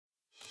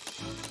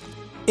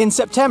In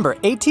September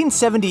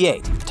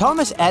 1878,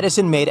 Thomas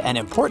Edison made an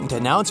important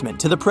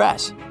announcement to the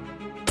press.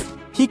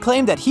 He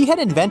claimed that he had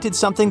invented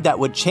something that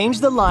would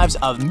change the lives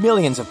of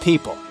millions of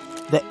people: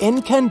 the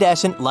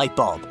incandescent light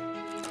bulb.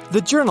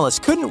 The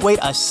journalist couldn't wait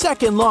a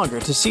second longer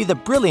to see the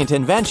brilliant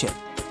invention.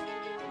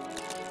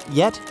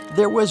 Yet,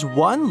 there was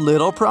one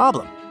little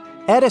problem.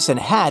 Edison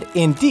had,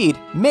 indeed,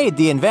 made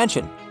the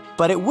invention,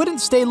 but it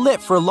wouldn't stay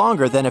lit for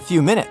longer than a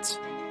few minutes.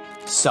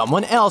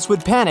 Someone else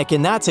would panic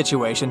in that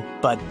situation,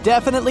 but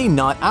definitely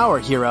not our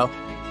hero.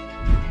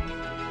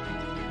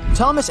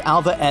 Thomas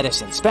Alva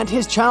Edison spent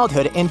his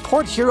childhood in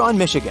Port Huron,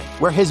 Michigan,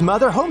 where his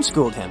mother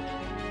homeschooled him.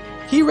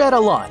 He read a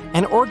lot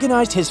and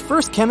organized his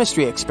first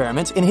chemistry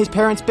experiments in his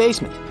parents'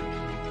 basement.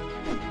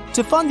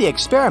 To fund the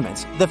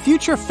experiments, the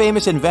future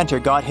famous inventor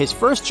got his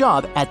first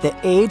job at the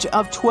age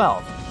of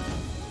 12.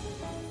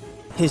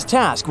 His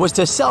task was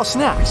to sell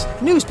snacks,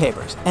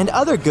 newspapers, and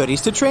other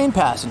goodies to train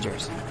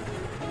passengers.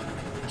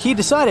 He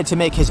decided to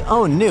make his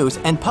own news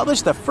and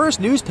published the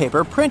first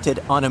newspaper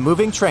printed on a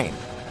moving train,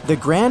 the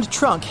Grand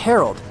Trunk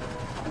Herald.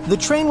 The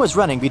train was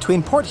running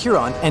between Port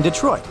Huron and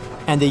Detroit,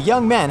 and the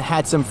young man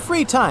had some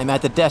free time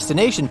at the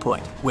destination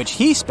point, which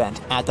he spent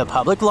at the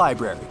public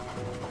library.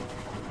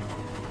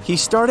 He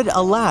started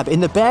a lab in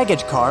the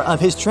baggage car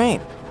of his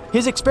train.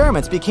 His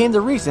experiments became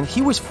the reason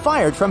he was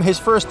fired from his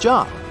first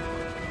job.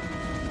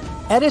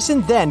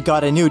 Edison then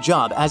got a new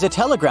job as a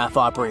telegraph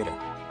operator.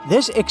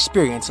 This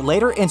experience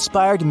later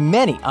inspired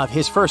many of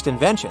his first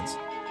inventions.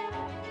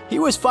 He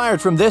was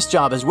fired from this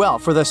job as well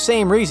for the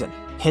same reason: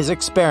 his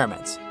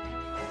experiments.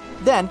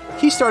 Then,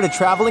 he started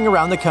traveling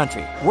around the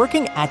country,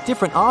 working at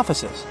different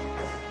offices.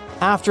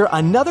 After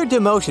another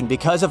demotion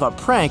because of a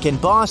prank in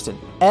Boston,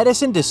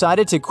 Edison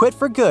decided to quit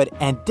for good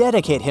and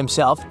dedicate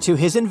himself to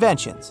his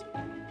inventions.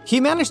 He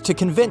managed to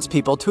convince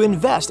people to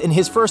invest in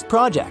his first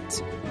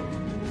projects.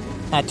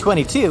 At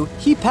 22,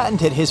 he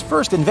patented his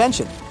first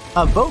invention,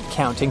 a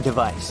vote-counting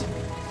device.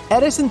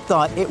 Edison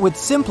thought it would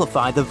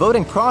simplify the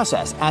voting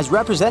process, as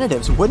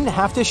representatives wouldn't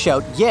have to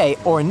shout yay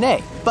or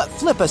nay, but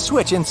flip a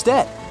switch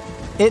instead.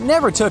 It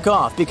never took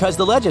off because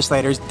the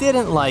legislators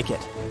didn't like it.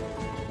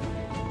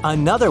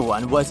 Another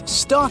one was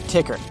Stock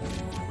Ticker,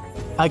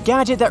 a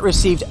gadget that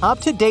received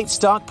up-to-date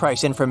stock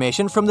price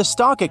information from the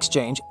stock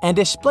exchange and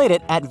displayed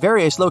it at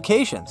various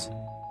locations.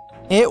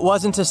 It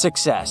wasn't a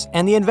success,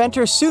 and the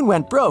inventor soon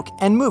went broke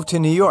and moved to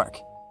New York.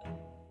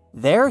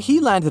 There, he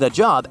landed a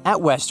job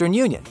at Western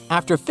Union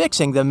after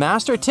fixing the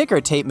master ticker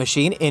tape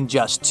machine in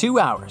just 2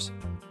 hours.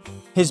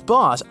 His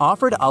boss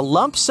offered a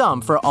lump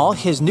sum for all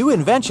his new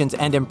inventions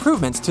and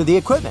improvements to the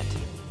equipment.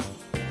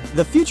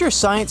 The future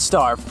science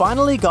star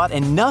finally got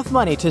enough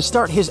money to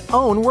start his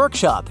own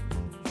workshop.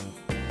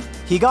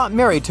 He got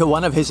married to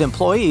one of his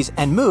employees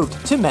and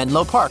moved to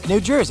Menlo Park,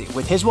 New Jersey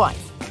with his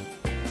wife.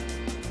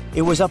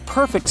 It was a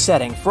perfect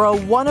setting for a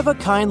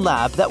one-of-a-kind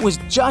lab that was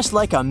just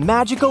like a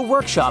magical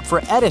workshop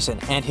for Edison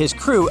and his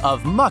crew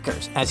of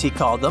muckers, as he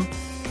called them.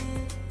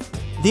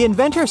 The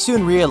inventor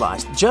soon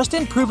realized just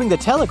improving the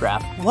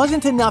telegraph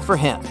wasn't enough for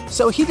him,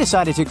 so he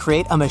decided to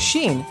create a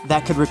machine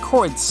that could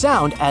record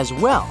sound as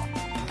well.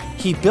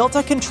 He built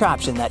a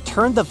contraption that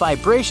turned the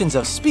vibrations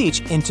of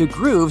speech into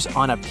grooves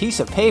on a piece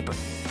of paper.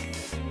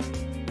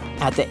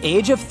 At the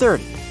age of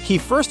 30, he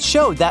first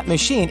showed that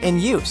machine in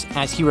use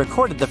as he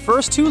recorded the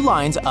first 2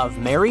 lines of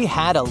 "Mary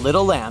Had a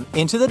Little Lamb"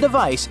 into the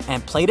device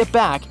and played it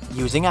back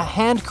using a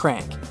hand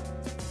crank.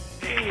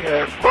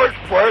 The first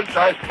words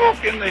I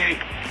spoke in the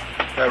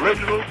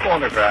original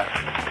phonograph,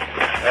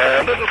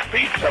 a little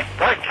piece of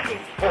practical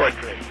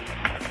poetry.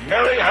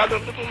 Mary had a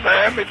little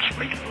lamb, its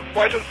fleece was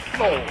white as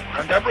snow,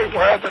 and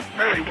everywhere that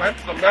Mary went,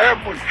 the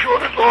lamb was sure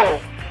to go.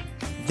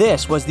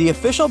 This was the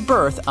official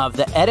birth of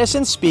the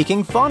Edison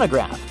speaking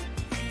phonograph.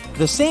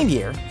 The same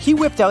year, he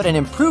whipped out an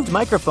improved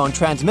microphone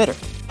transmitter,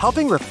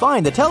 helping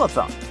refine the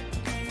telephone.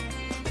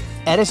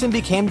 Edison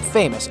became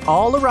famous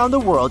all around the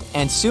world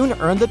and soon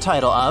earned the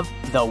title of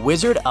the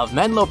Wizard of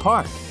Menlo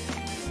Park.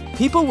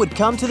 People would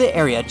come to the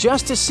area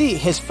just to see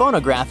his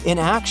phonograph in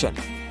action.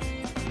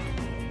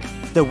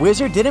 The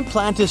wizard didn't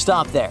plan to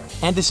stop there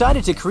and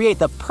decided to create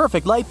the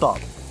perfect light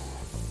bulb.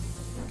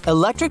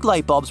 Electric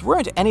light bulbs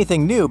weren't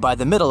anything new by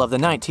the middle of the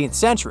 19th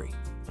century.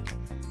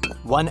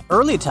 One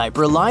early type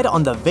relied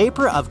on the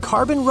vapor of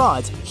carbon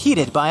rods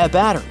heated by a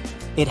battery.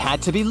 It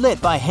had to be lit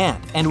by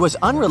hand and was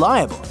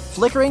unreliable,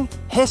 flickering,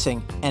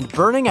 hissing, and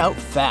burning out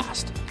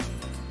fast.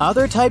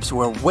 Other types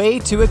were way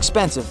too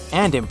expensive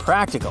and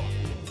impractical.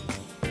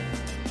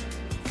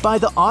 By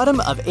the autumn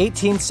of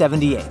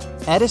 1878,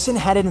 Edison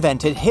had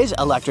invented his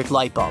electric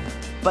light bulb,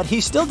 but he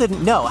still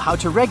didn't know how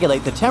to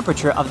regulate the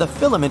temperature of the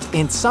filament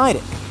inside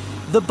it.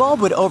 The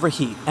bulb would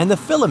overheat and the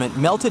filament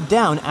melted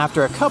down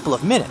after a couple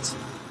of minutes.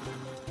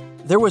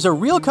 There was a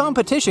real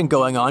competition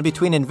going on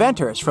between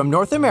inventors from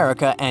North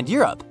America and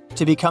Europe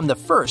to become the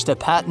first to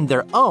patent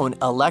their own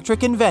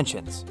electric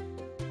inventions.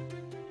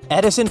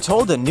 Edison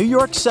told the New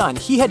York Sun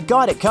he had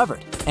got it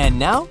covered, and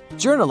now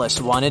journalists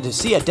wanted to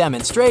see a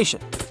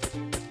demonstration.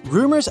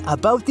 Rumors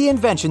about the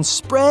invention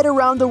spread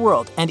around the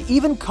world and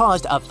even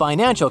caused a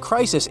financial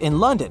crisis in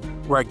London,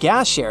 where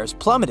gas shares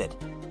plummeted.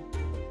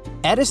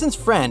 Edison's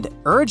friend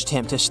urged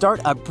him to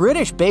start a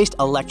British-based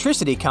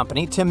electricity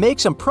company to make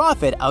some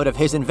profit out of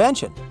his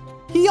invention.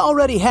 He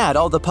already had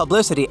all the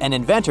publicity an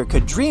inventor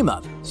could dream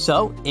of,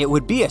 so it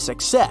would be a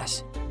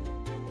success.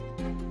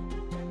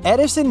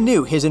 Edison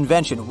knew his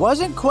invention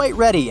wasn't quite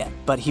ready yet,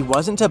 but he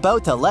wasn't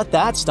about to let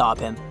that stop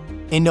him.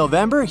 In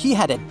November, he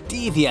had a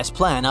devious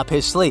plan up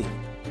his sleeve.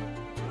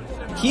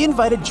 He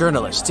invited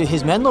journalists to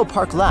his Menlo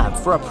Park lab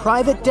for a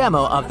private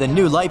demo of the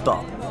new light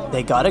bulb.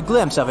 They got a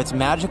glimpse of its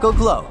magical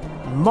glow,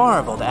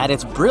 marveled at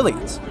its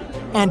brilliance,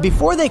 and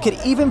before they could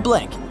even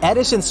blink,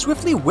 Edison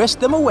swiftly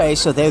whisked them away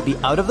so they would be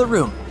out of the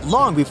room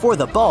long before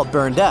the bulb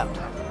burned out.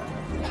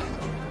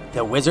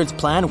 The wizard's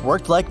plan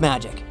worked like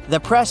magic. The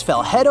press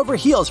fell head over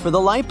heels for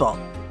the light bulb.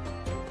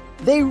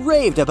 They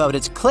raved about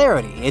its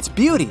clarity, its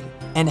beauty,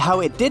 and how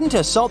it didn't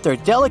assault their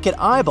delicate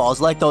eyeballs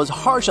like those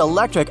harsh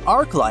electric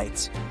arc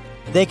lights.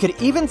 They could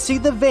even see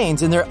the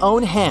veins in their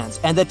own hands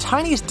and the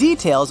tiniest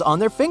details on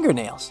their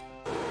fingernails.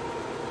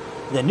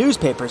 The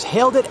newspapers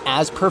hailed it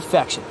as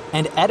perfection,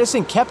 and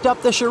Edison kept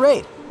up the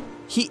charade.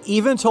 He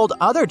even told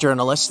other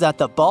journalists that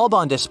the bulb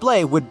on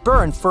display would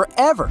burn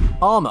forever,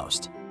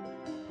 almost.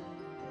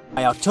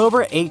 By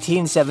October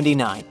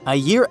 1879, a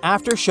year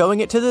after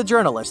showing it to the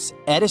journalists,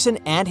 Edison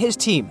and his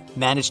team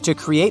managed to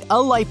create a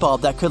light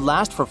bulb that could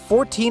last for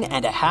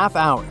 14.5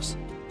 hours.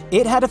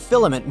 It had a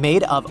filament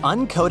made of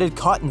uncoated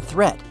cotton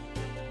thread.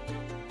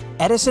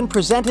 Edison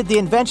presented the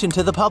invention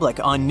to the public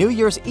on New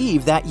Year's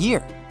Eve that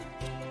year.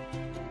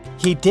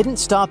 He didn't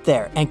stop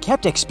there and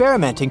kept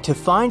experimenting to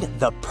find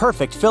the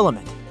perfect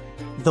filament.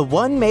 The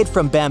one made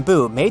from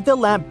bamboo made the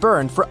lamp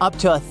burn for up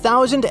to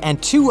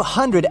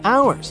 1,200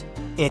 hours.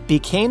 It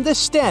became the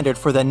standard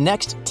for the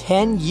next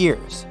 10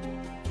 years.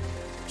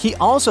 He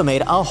also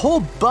made a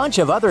whole bunch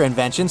of other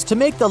inventions to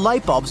make the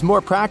light bulbs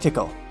more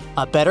practical.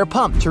 A better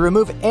pump to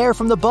remove air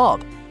from the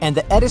bulb, and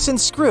the Edison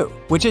screw,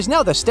 which is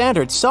now the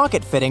standard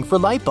socket fitting for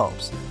light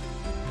bulbs.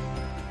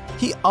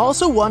 He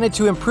also wanted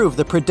to improve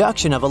the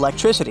production of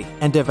electricity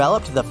and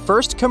developed the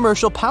first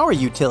commercial power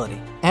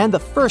utility and the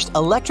first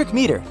electric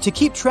meter to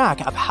keep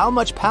track of how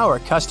much power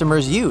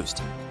customers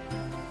used.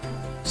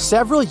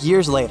 Several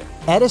years later,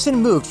 Edison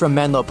moved from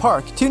Menlo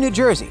Park to New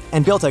Jersey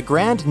and built a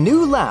grand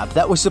new lab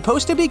that was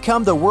supposed to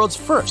become the world's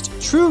first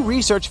true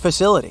research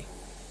facility.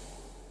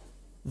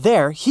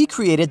 There, he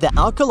created the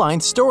alkaline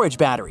storage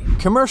battery,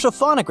 commercial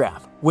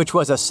phonograph, which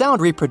was a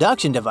sound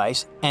reproduction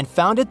device, and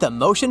founded the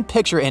motion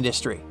picture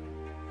industry.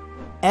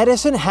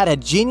 Edison had a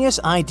genius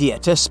idea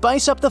to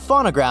spice up the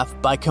phonograph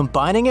by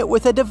combining it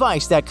with a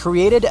device that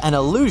created an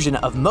illusion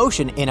of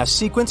motion in a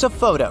sequence of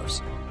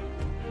photos.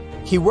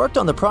 He worked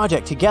on the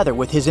project together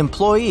with his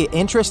employee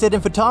interested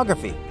in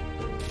photography.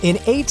 In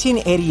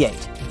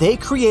 1888, they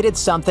created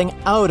something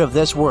out of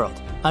this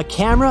world, a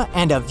camera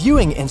and a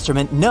viewing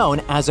instrument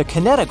known as a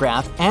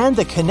kinetograph and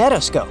the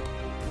kinetoscope.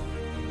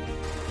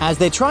 As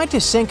they tried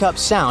to sync up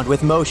sound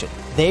with motion,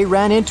 they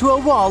ran into a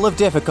wall of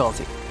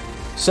difficulty.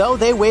 So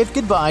they waved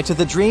goodbye to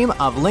the dream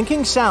of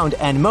linking sound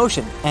and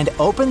motion and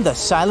opened the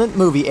silent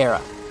movie era.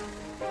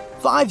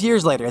 5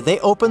 years later, they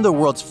opened the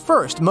world's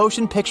first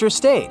motion picture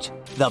stage,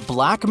 the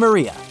Black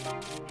Maria.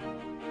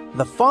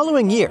 The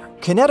following year,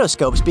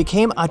 kinetoscopes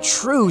became a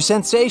true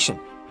sensation.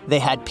 They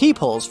had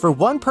peepholes for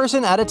one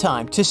person at a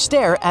time to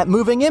stare at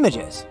moving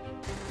images.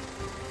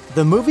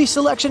 The movie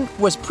selection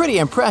was pretty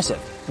impressive,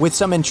 with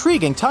some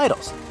intriguing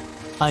titles.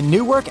 A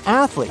Newark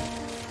Athlete,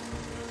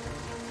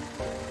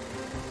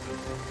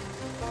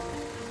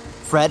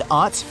 Fred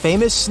Ott's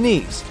Famous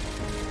Sneeze,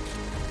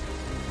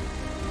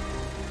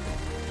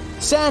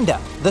 Sandow,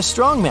 the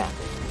Strongman,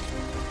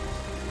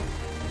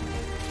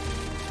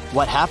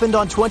 What Happened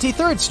on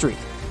 23rd Street,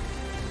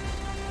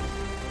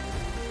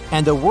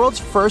 and the world's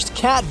first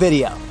cat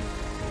video.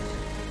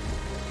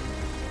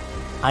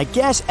 I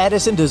guess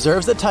Edison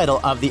deserves the title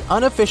of the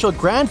unofficial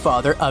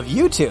grandfather of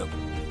YouTube.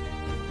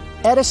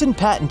 Edison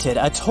patented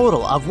a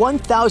total of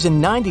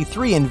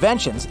 1,093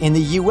 inventions in the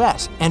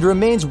US and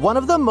remains one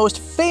of the most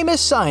famous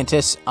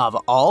scientists of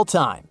all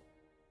time.